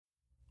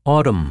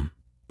Autumn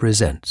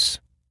presents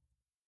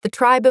The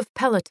Tribe of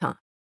Peloton,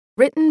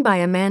 written by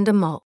Amanda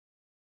Mull.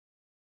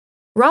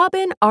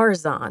 Robin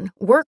Arzon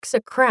works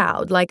a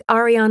crowd like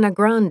Ariana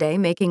Grande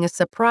making a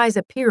surprise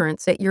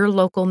appearance at your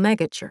local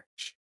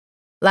megachurch.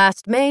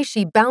 Last May,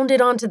 she bounded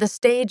onto the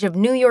stage of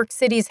New York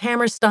City's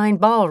Hammerstein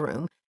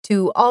Ballroom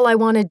to All I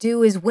Wanna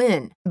Do Is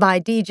Win by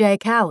DJ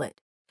Khaled,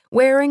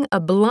 wearing a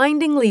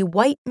blindingly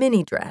white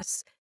mini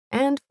dress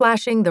and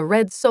flashing the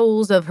red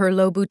soles of her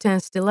Louboutin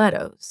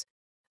stilettos,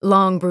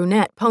 long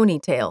brunette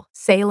ponytail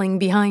sailing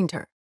behind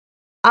her.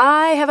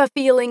 "I have a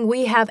feeling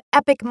we have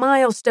epic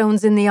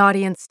milestones in the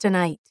audience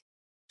tonight,"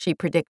 she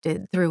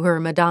predicted through her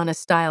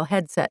Madonna-style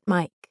headset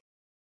mic.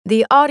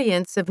 The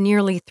audience of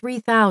nearly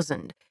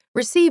 3,000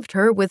 received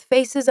her with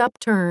faces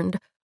upturned,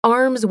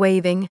 arms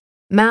waving,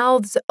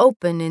 mouths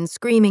open in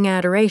screaming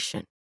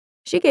adoration.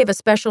 She gave a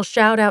special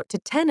shout-out to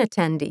 10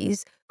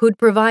 attendees who'd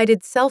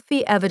provided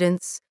selfie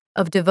evidence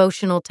of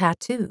devotional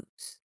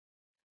tattoos.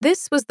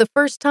 This was the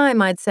first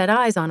time I'd set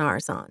eyes on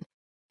Arzon,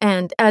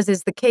 and as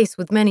is the case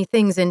with many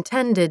things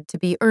intended to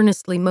be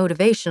earnestly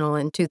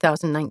motivational in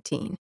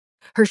 2019,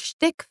 her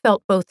shtick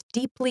felt both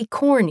deeply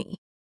corny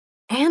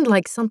and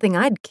like something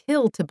I'd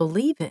kill to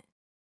believe in.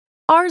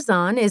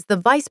 Arzon is the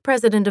vice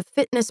president of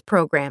fitness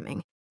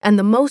programming and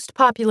the most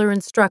popular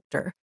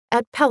instructor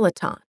at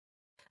Peloton,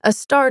 a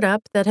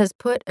startup that has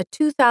put a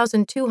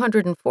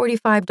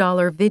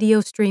 $2,245 video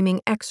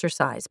streaming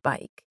exercise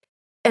bike,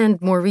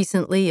 and more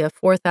recently a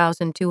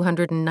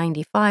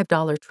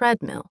 $4,295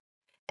 treadmill,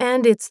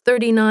 and its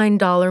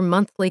 $39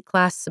 monthly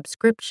class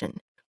subscription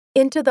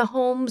into the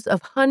homes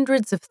of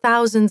hundreds of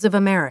thousands of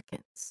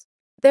Americans.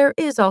 There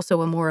is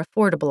also a more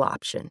affordable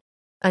option,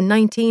 a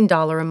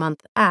 $19 a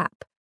month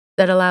app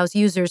that allows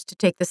users to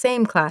take the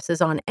same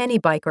classes on any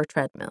bike or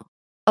treadmill,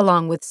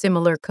 along with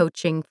similar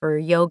coaching for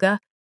yoga,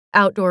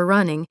 outdoor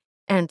running,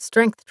 and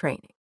strength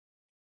training.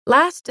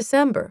 Last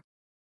December,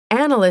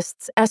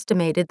 analysts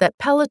estimated that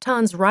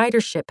Peloton's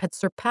ridership had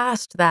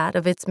surpassed that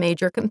of its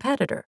major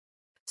competitor,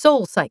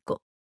 SoulCycle.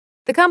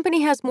 The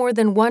company has more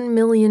than 1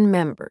 million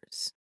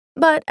members,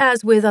 but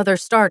as with other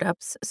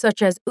startups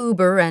such as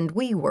Uber and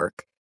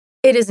WeWork,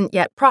 it isn't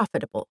yet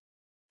profitable.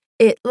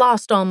 It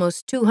lost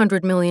almost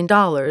 $200 million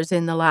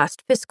in the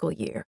last fiscal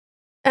year,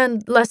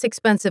 and less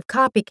expensive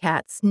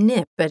copycats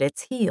nip at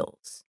its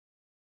heels.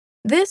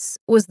 This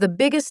was the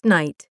biggest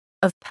night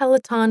of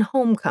Peloton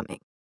Homecoming,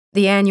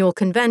 the annual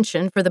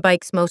convention for the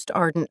bike's most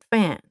ardent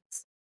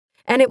fans,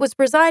 and it was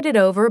presided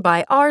over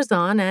by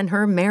Arzon and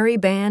her merry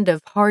band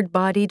of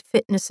hard-bodied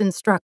fitness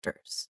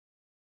instructors.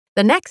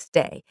 The next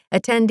day,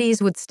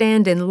 attendees would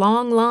stand in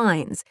long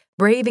lines,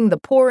 braving the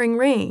pouring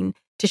rain,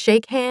 to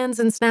shake hands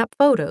and snap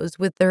photos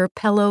with their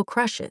Pelo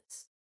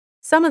crushes.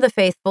 Some of the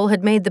faithful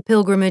had made the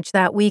pilgrimage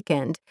that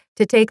weekend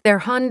to take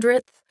their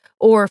 100th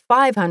or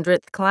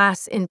 500th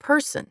class in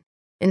person,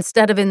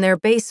 instead of in their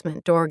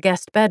basement or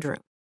guest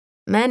bedroom.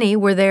 Many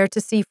were there to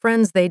see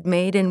friends they'd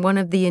made in one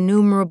of the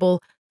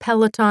innumerable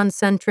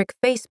Peloton-centric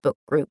Facebook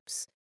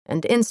groups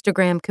and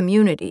Instagram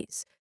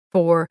communities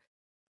for,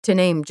 to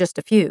name just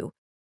a few,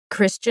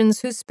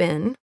 Christians who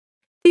spin,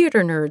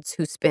 theater nerds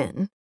who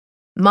spin,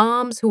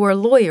 moms who are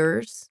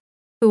lawyers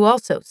who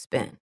also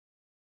spin.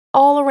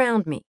 All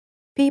around me,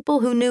 people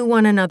who knew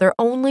one another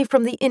only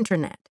from the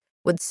internet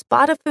would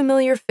spot a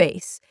familiar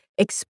face,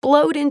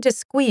 explode into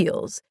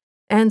squeals,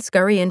 and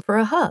scurry in for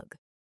a hug.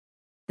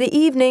 The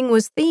evening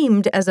was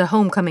themed as a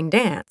homecoming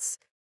dance,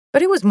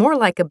 but it was more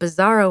like a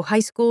bizarro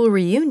high school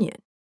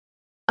reunion.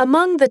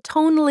 Among the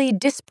tonally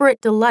disparate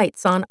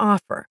delights on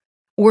offer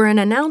were an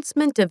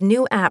announcement of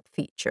new app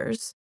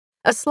features,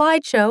 a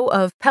slideshow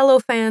of Pelo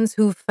fans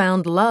who've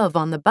found love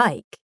on the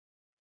bike,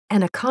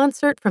 and a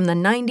concert from the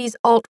 90s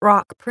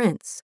alt-rock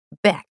prince,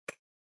 Beck.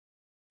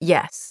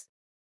 Yes,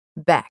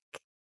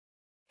 Beck.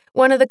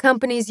 One of the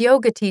company's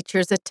yoga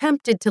teachers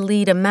attempted to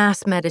lead a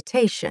mass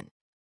meditation,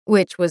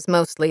 which was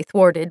mostly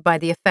thwarted by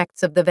the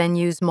effects of the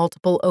venue's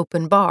multiple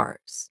open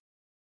bars.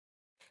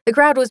 The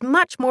crowd was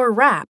much more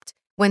rapt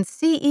when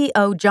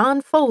CEO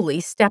John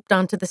Foley stepped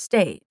onto the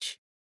stage.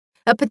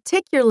 A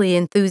particularly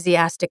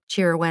enthusiastic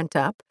cheer went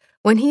up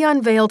when he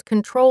unveiled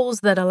controls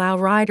that allow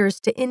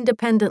riders to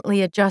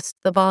independently adjust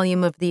the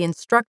volume of the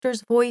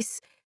instructor's voice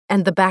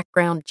and the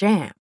background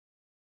jam.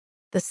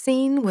 The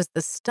scene was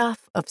the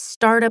stuff of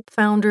startup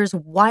founders'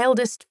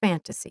 wildest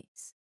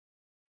fantasies.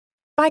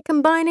 By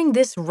combining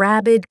this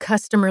rabid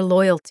customer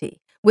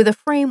loyalty with a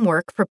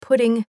framework for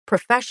putting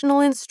professional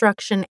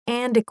instruction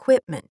and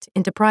equipment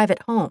into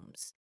private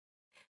homes,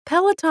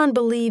 Peloton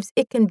believes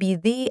it can be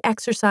the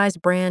exercise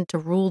brand to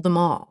rule them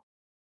all.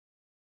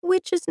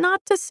 Which is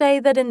not to say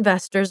that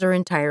investors are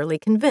entirely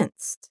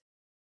convinced.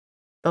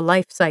 The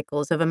life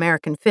cycles of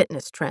American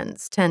fitness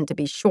trends tend to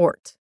be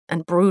short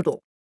and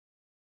brutal.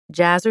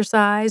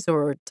 Jazzercise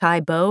or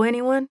Tae-Bo,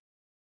 anyone?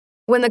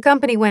 When the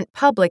company went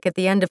public at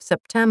the end of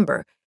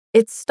September,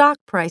 its stock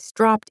price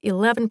dropped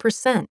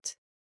 11%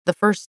 the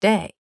first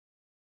day.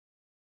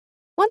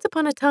 Once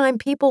upon a time,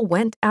 people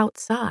went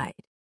outside.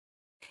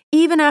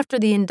 Even after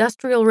the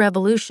Industrial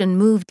Revolution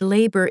moved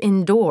labor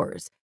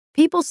indoors,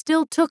 People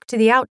still took to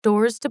the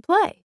outdoors to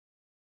play.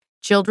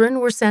 Children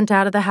were sent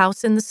out of the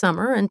house in the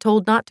summer and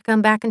told not to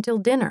come back until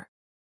dinner.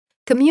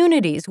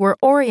 Communities were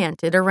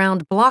oriented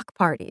around block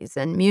parties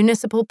and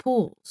municipal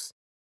pools.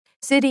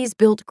 Cities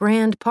built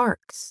grand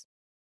parks.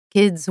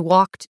 Kids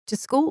walked to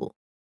school.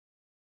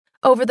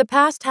 Over the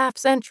past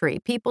half-century,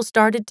 people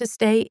started to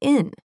stay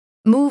in,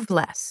 move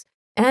less,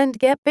 and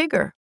get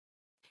bigger.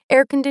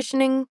 Air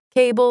conditioning,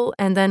 cable,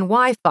 and then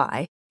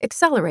Wi-Fi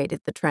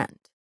accelerated the trend.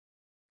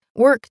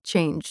 Work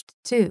changed,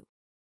 too.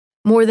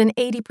 More than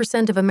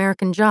 80% of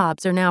American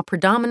jobs are now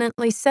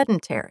predominantly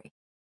sedentary,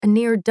 a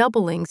near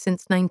doubling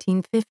since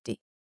 1950.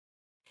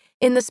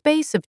 In the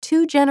space of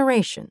 2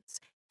 generations,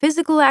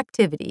 physical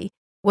activity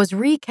was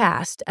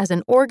recast as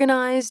an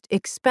organized,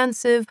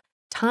 expensive,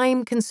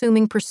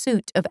 time-consuming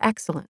pursuit of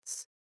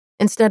excellence,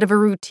 instead of a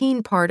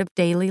routine part of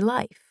daily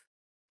life.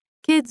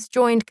 Kids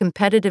joined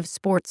competitive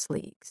sports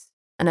leagues,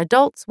 and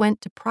adults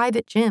went to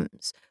private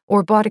gyms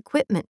or bought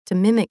equipment to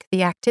mimic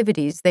the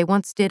activities they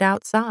once did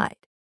outside,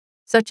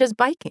 such as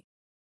biking.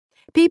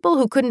 People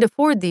who couldn't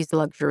afford these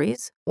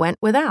luxuries went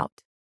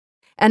without,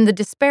 and the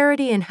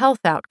disparity in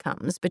health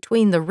outcomes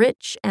between the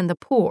rich and the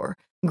poor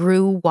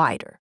grew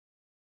wider.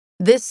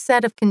 This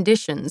set of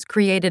conditions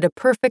created a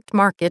perfect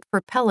market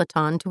for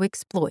Peloton to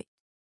exploit.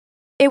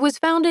 It was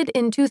founded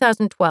in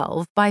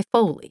 2012 by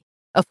Foley,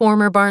 a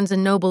former Barnes &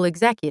 Noble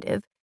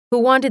executive who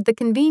wanted the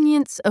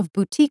convenience of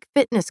boutique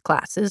fitness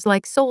classes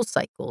like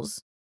SoulCycles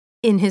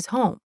in his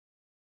home.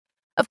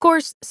 Of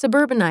course,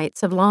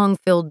 suburbanites have long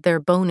filled their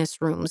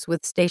bonus rooms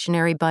with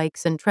stationary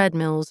bikes and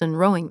treadmills and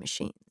rowing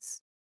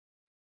machines.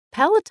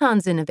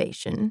 Peloton's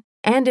innovation,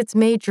 and its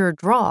major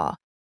draw,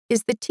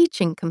 is the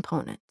teaching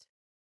component.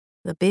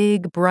 The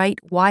big, bright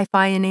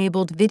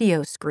Wi-Fi-enabled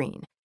video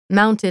screen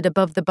mounted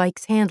above the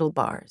bike's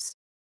handlebars,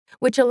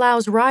 which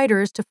allows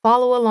riders to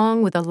follow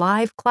along with a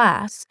live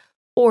class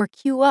or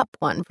queue up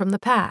one from the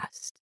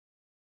past.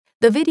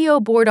 The video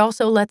board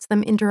also lets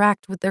them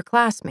interact with their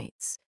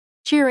classmates,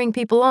 cheering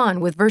people on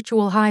with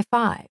virtual high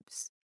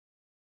fives.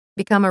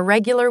 Become a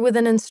regular with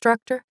an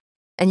instructor,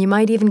 and you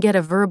might even get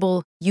a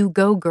verbal "you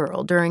go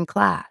girl" during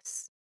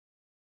class.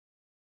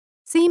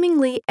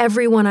 Seemingly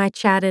everyone I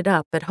chatted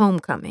up at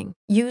homecoming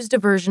used a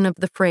version of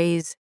the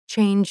phrase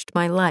 "changed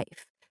my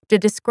life" to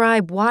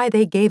describe why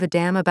they gave a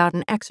damn about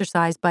an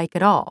exercise bike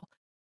at all,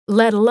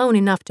 let alone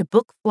enough to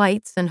book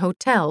flights and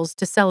hotels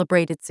to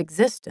celebrate its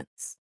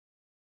existence.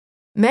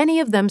 Many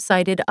of them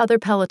cited other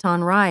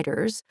Peloton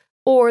riders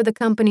or the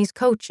company's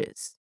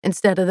coaches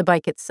instead of the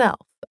bike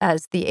itself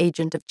as the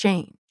agent of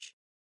change.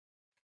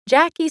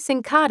 Jackie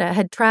Sincata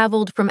had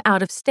traveled from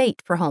out of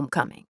state for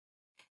homecoming,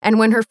 and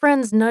when her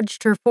friends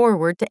nudged her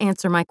forward to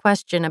answer my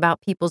question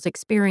about people's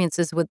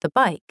experiences with the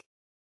bike,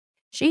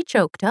 she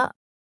choked up.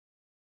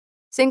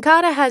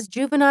 Sincata has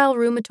juvenile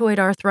rheumatoid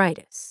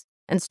arthritis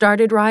and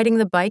started riding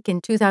the bike in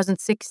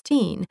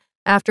 2016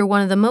 after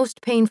one of the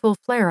most painful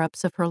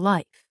flare-ups of her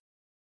life,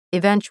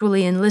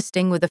 eventually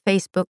enlisting with a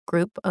Facebook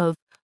group of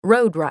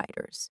road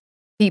riders,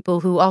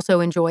 people who also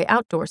enjoy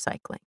outdoor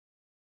cycling.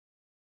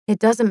 It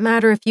doesn't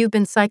matter if you've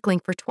been cycling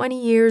for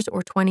 20 years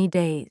or 20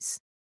 days.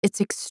 It's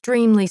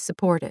extremely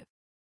supportive.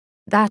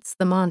 That's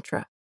the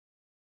mantra.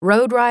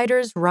 Road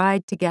riders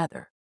ride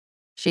together,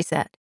 she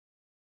said.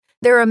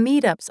 There are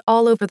meetups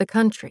all over the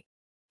country.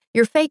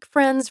 Your fake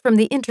friends from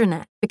the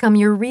internet become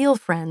your real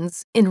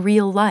friends in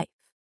real life.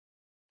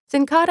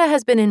 Sincata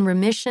has been in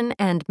remission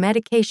and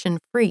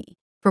medication-free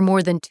for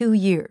more than 2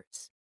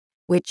 years,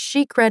 which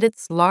she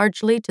credits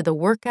largely to the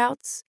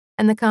workouts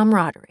and the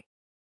camaraderie.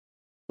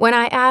 When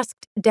I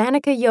asked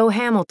Danica Yo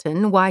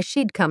Hamilton why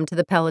she'd come to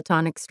the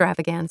Peloton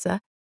extravaganza,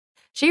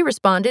 she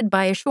responded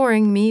by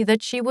assuring me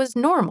that she was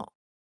normal.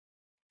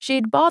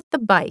 She'd bought the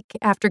bike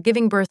after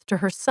giving birth to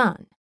her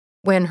son,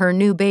 when her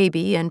new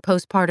baby and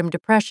postpartum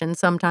depression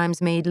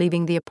sometimes made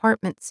leaving the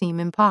apartment seem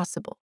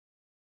impossible.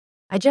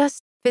 I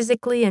just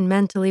physically and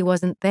mentally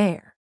wasn't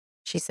there,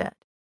 she said.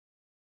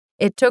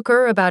 It took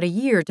her about a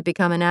year to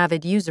become an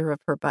avid user of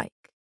her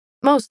bike,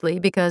 mostly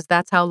because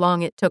that's how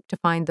long it took to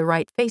find the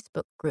right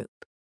Facebook group.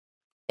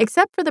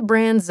 Except for the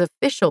brand's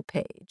official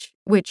page,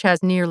 which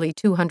has nearly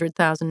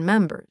 200,000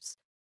 members,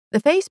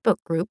 the Facebook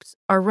groups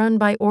are run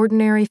by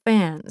ordinary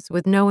fans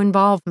with no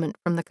involvement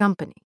from the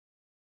company.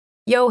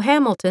 Yo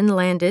Hamilton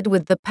landed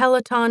with the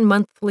Peloton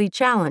Monthly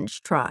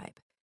Challenge tribe,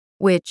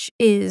 which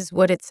is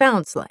what it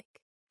sounds like,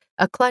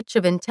 a clutch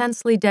of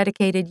intensely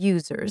dedicated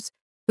users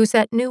who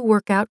set new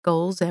workout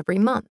goals every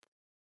month.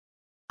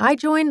 I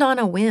joined on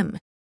a whim,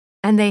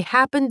 and they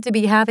happened to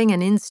be having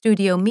an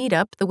in-studio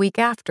meetup the week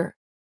after,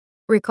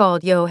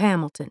 recalled Yo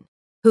Hamilton,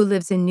 who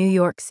lives in New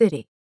York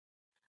City.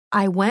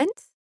 I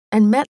went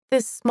and met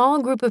this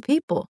small group of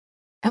people,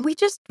 and we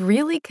just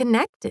really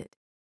connected.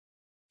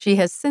 She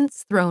has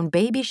since thrown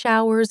baby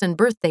showers and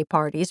birthday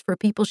parties for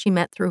people she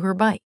met through her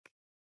bike.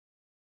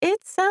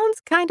 It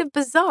sounds kind of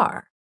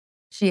bizarre,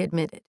 she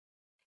admitted.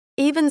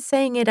 Even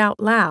saying it out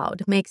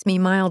loud makes me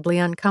mildly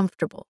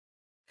uncomfortable.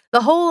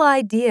 The whole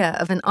idea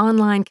of an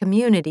online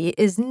community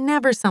is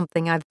never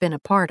something I've been a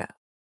part of.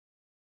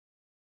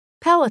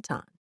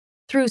 Peloton,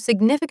 through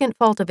significant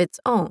fault of its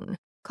own,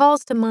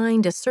 calls to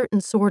mind a certain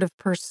sort of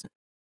person.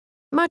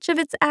 Much of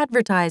its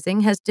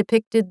advertising has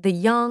depicted the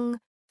young,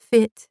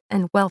 fit,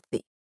 and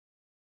wealthy.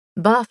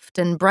 Buffed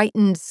and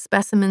brightened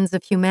specimens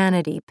of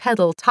humanity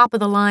pedal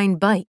top-of-the-line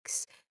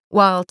bikes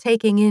while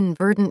taking in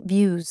verdant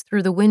views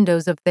through the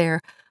windows of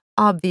their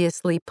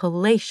obviously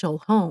palatial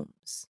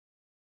homes.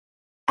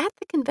 At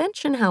the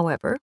convention,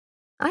 however,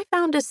 I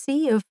found a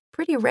sea of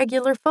pretty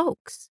regular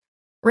folks,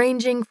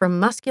 ranging from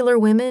muscular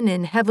women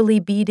in heavily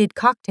beaded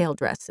cocktail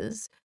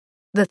dresses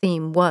 — the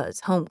theme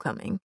was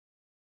homecoming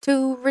 —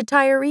 to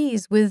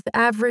retirees with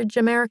average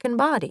American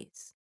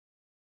bodies.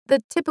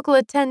 The typical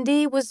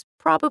attendee was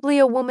probably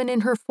a woman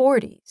in her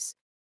 40s,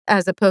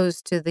 as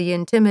opposed to the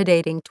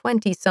intimidating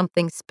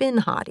 20-something spin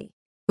hottie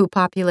who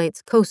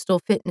populates coastal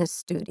fitness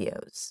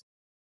studios.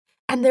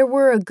 And there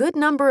were a good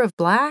number of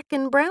black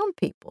and brown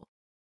people.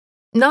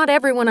 Not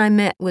everyone I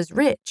met was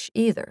rich,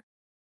 either.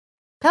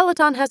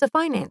 Peloton has a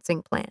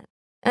financing plan,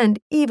 and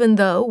even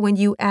though when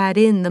you add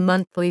in the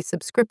monthly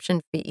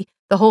subscription fee,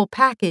 the whole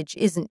package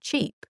isn't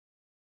cheap,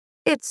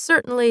 it's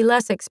certainly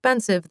less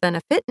expensive than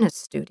a fitness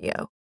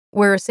studio,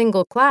 where a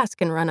single class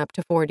can run up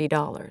to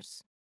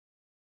 $40.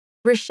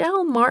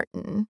 Rochelle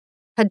Martin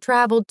had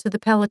traveled to the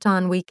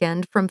Peloton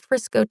weekend from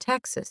Frisco,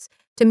 Texas,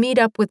 to meet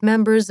up with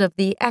members of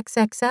the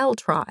XXL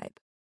Tribe,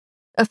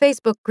 a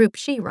Facebook group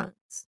she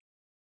runs.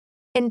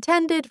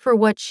 Intended for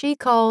what she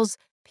calls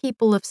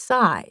people of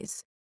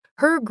size,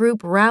 her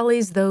group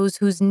rallies those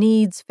whose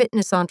needs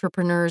fitness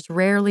entrepreneurs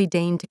rarely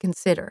deign to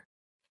consider,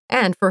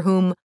 and for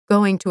whom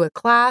going to a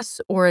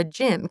class or a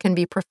gym can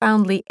be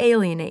profoundly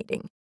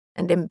alienating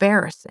and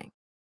embarrassing.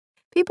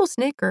 People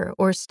snicker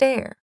or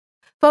stare.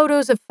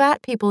 Photos of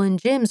fat people in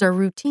gyms are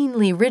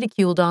routinely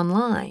ridiculed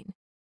online.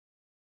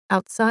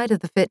 Outside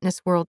of the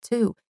fitness world,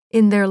 too,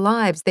 in their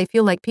lives, they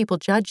feel like people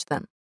judge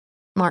them,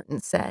 Martin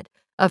said,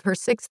 of her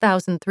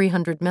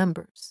 6,300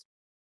 members.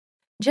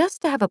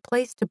 Just to have a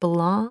place to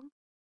belong,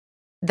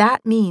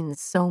 that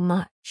means so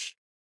much.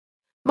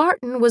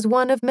 Martin was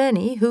one of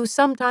many who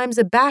sometimes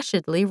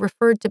abashedly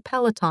referred to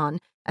Peloton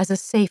as a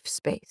safe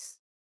space,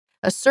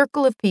 a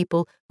circle of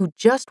people who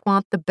just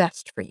want the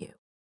best for you.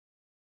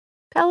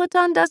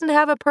 Peloton doesn't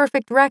have a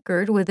perfect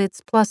record with its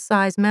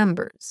plus-size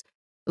members.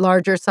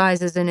 Larger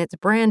sizes in its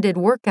branded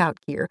workout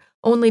gear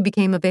only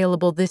became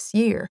available this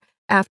year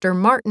after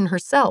Martin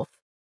herself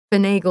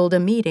finagled a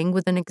meeting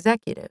with an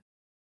executive.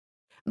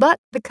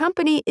 But the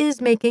company is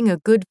making a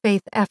good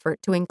faith effort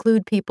to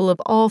include people of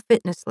all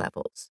fitness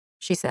levels,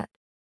 she said,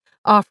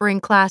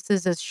 offering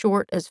classes as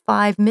short as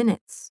 5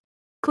 minutes,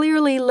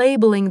 clearly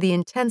labeling the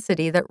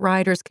intensity that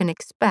riders can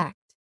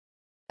expect,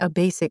 a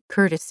basic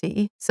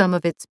courtesy some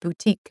of its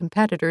boutique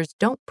competitors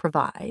don't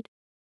provide,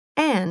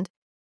 and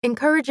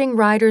encouraging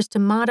riders to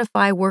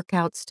modify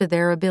workouts to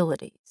their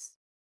abilities.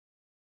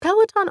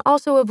 Peloton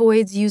also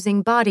avoids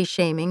using body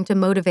shaming to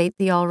motivate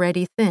the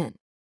already thin.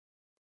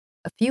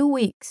 A few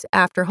weeks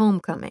after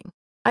homecoming,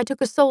 I took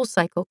a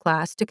SoulCycle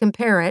class to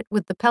compare it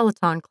with the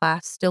Peloton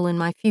class still in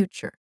my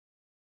future.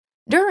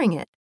 During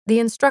it, the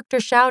instructor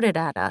shouted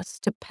at us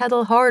to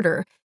pedal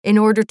harder in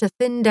order to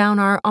thin down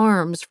our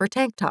arms for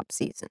tank top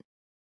season.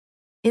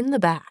 In the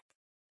back,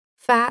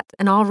 fat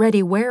and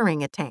already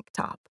wearing a tank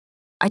top,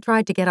 I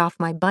tried to get off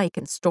my bike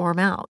and storm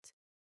out.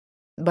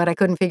 But I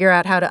couldn't figure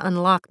out how to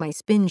unlock my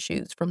spin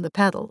shoes from the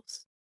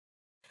pedals.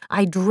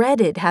 I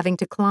dreaded having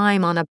to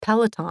climb on a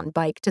Peloton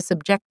bike to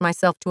subject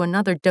myself to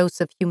another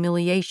dose of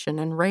humiliation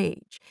and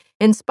rage,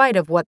 in spite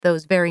of what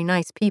those very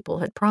nice people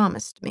had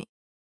promised me.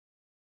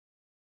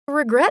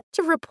 Regret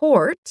to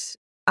report,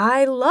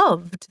 I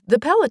loved the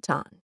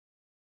Peloton.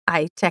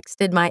 I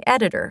texted my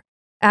editor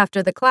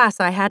after the class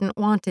I hadn't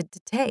wanted to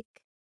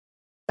take.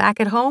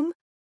 Back at home,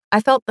 I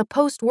felt the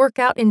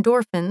post-workout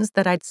endorphins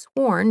that I'd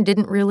sworn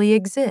didn't really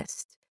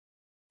exist.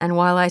 And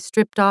while I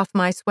stripped off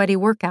my sweaty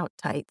workout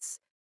tights,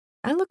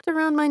 I looked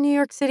around my New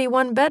York City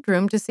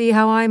one-bedroom to see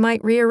how I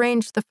might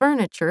rearrange the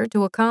furniture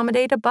to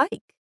accommodate a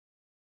bike.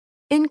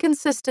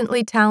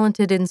 Inconsistently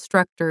talented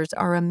instructors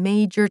are a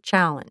major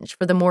challenge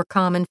for the more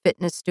common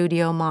fitness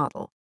studio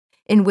model,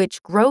 in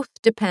which growth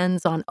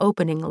depends on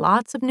opening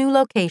lots of new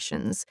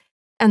locations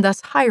and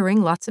thus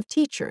hiring lots of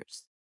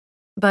teachers.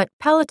 But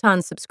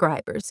Peloton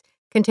subscribers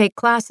can take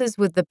classes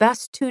with the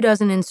best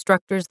 24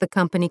 instructors the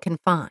company can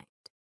find.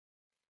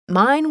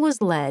 Mine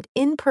was led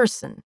in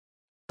person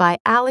by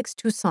Alex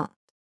Toussaint,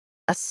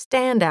 a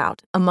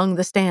standout among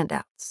the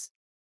standouts.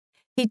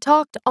 He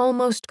talked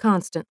almost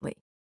constantly.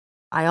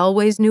 I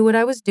always knew what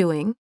I was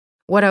doing,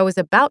 what I was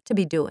about to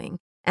be doing,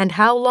 and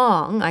how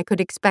long I could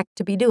expect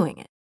to be doing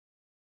it.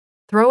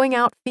 Throwing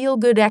out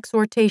feel-good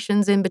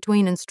exhortations in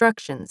between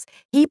instructions,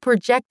 he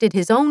projected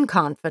his own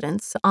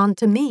confidence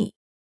onto me.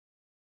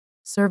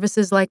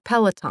 Services like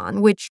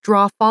Peloton, which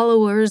draw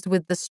followers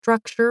with the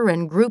structure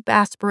and group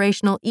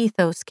aspirational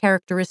ethos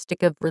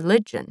characteristic of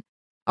religion,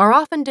 are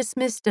often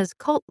dismissed as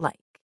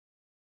cult-like.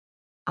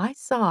 I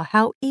saw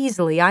how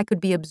easily I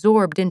could be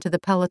absorbed into the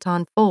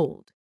Peloton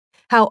fold,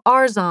 how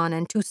Arzon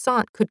and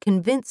Toussaint could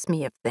convince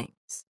me of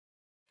things.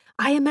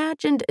 I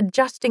imagined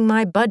adjusting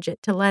my budget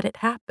to let it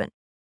happen,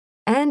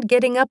 and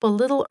getting up a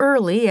little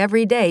early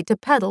every day to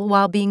pedal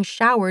while being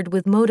showered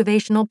with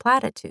motivational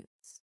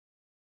platitudes.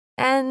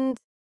 And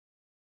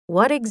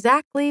what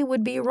exactly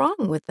would be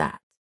wrong with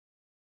that?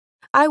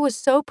 I was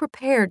so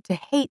prepared to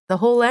hate the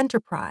whole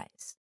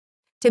enterprise,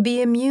 to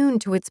be immune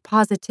to its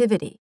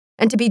positivity,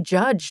 and to be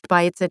judged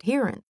by its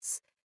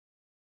adherents,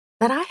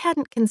 that I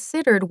hadn't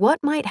considered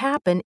what might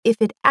happen if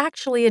it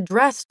actually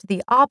addressed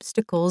the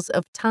obstacles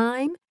of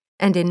time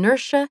and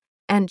inertia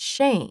and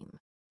shame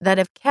that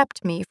have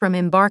kept me from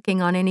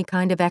embarking on any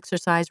kind of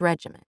exercise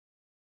regimen.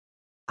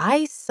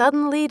 I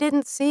suddenly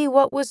didn't see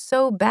what was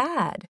so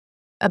bad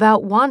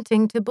about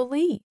wanting to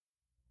believe.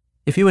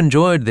 If you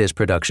enjoyed this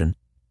production,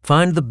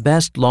 find the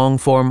best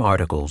long-form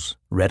articles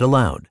read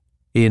aloud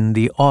in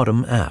the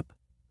Autumn app,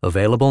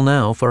 available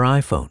now for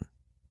iPhone.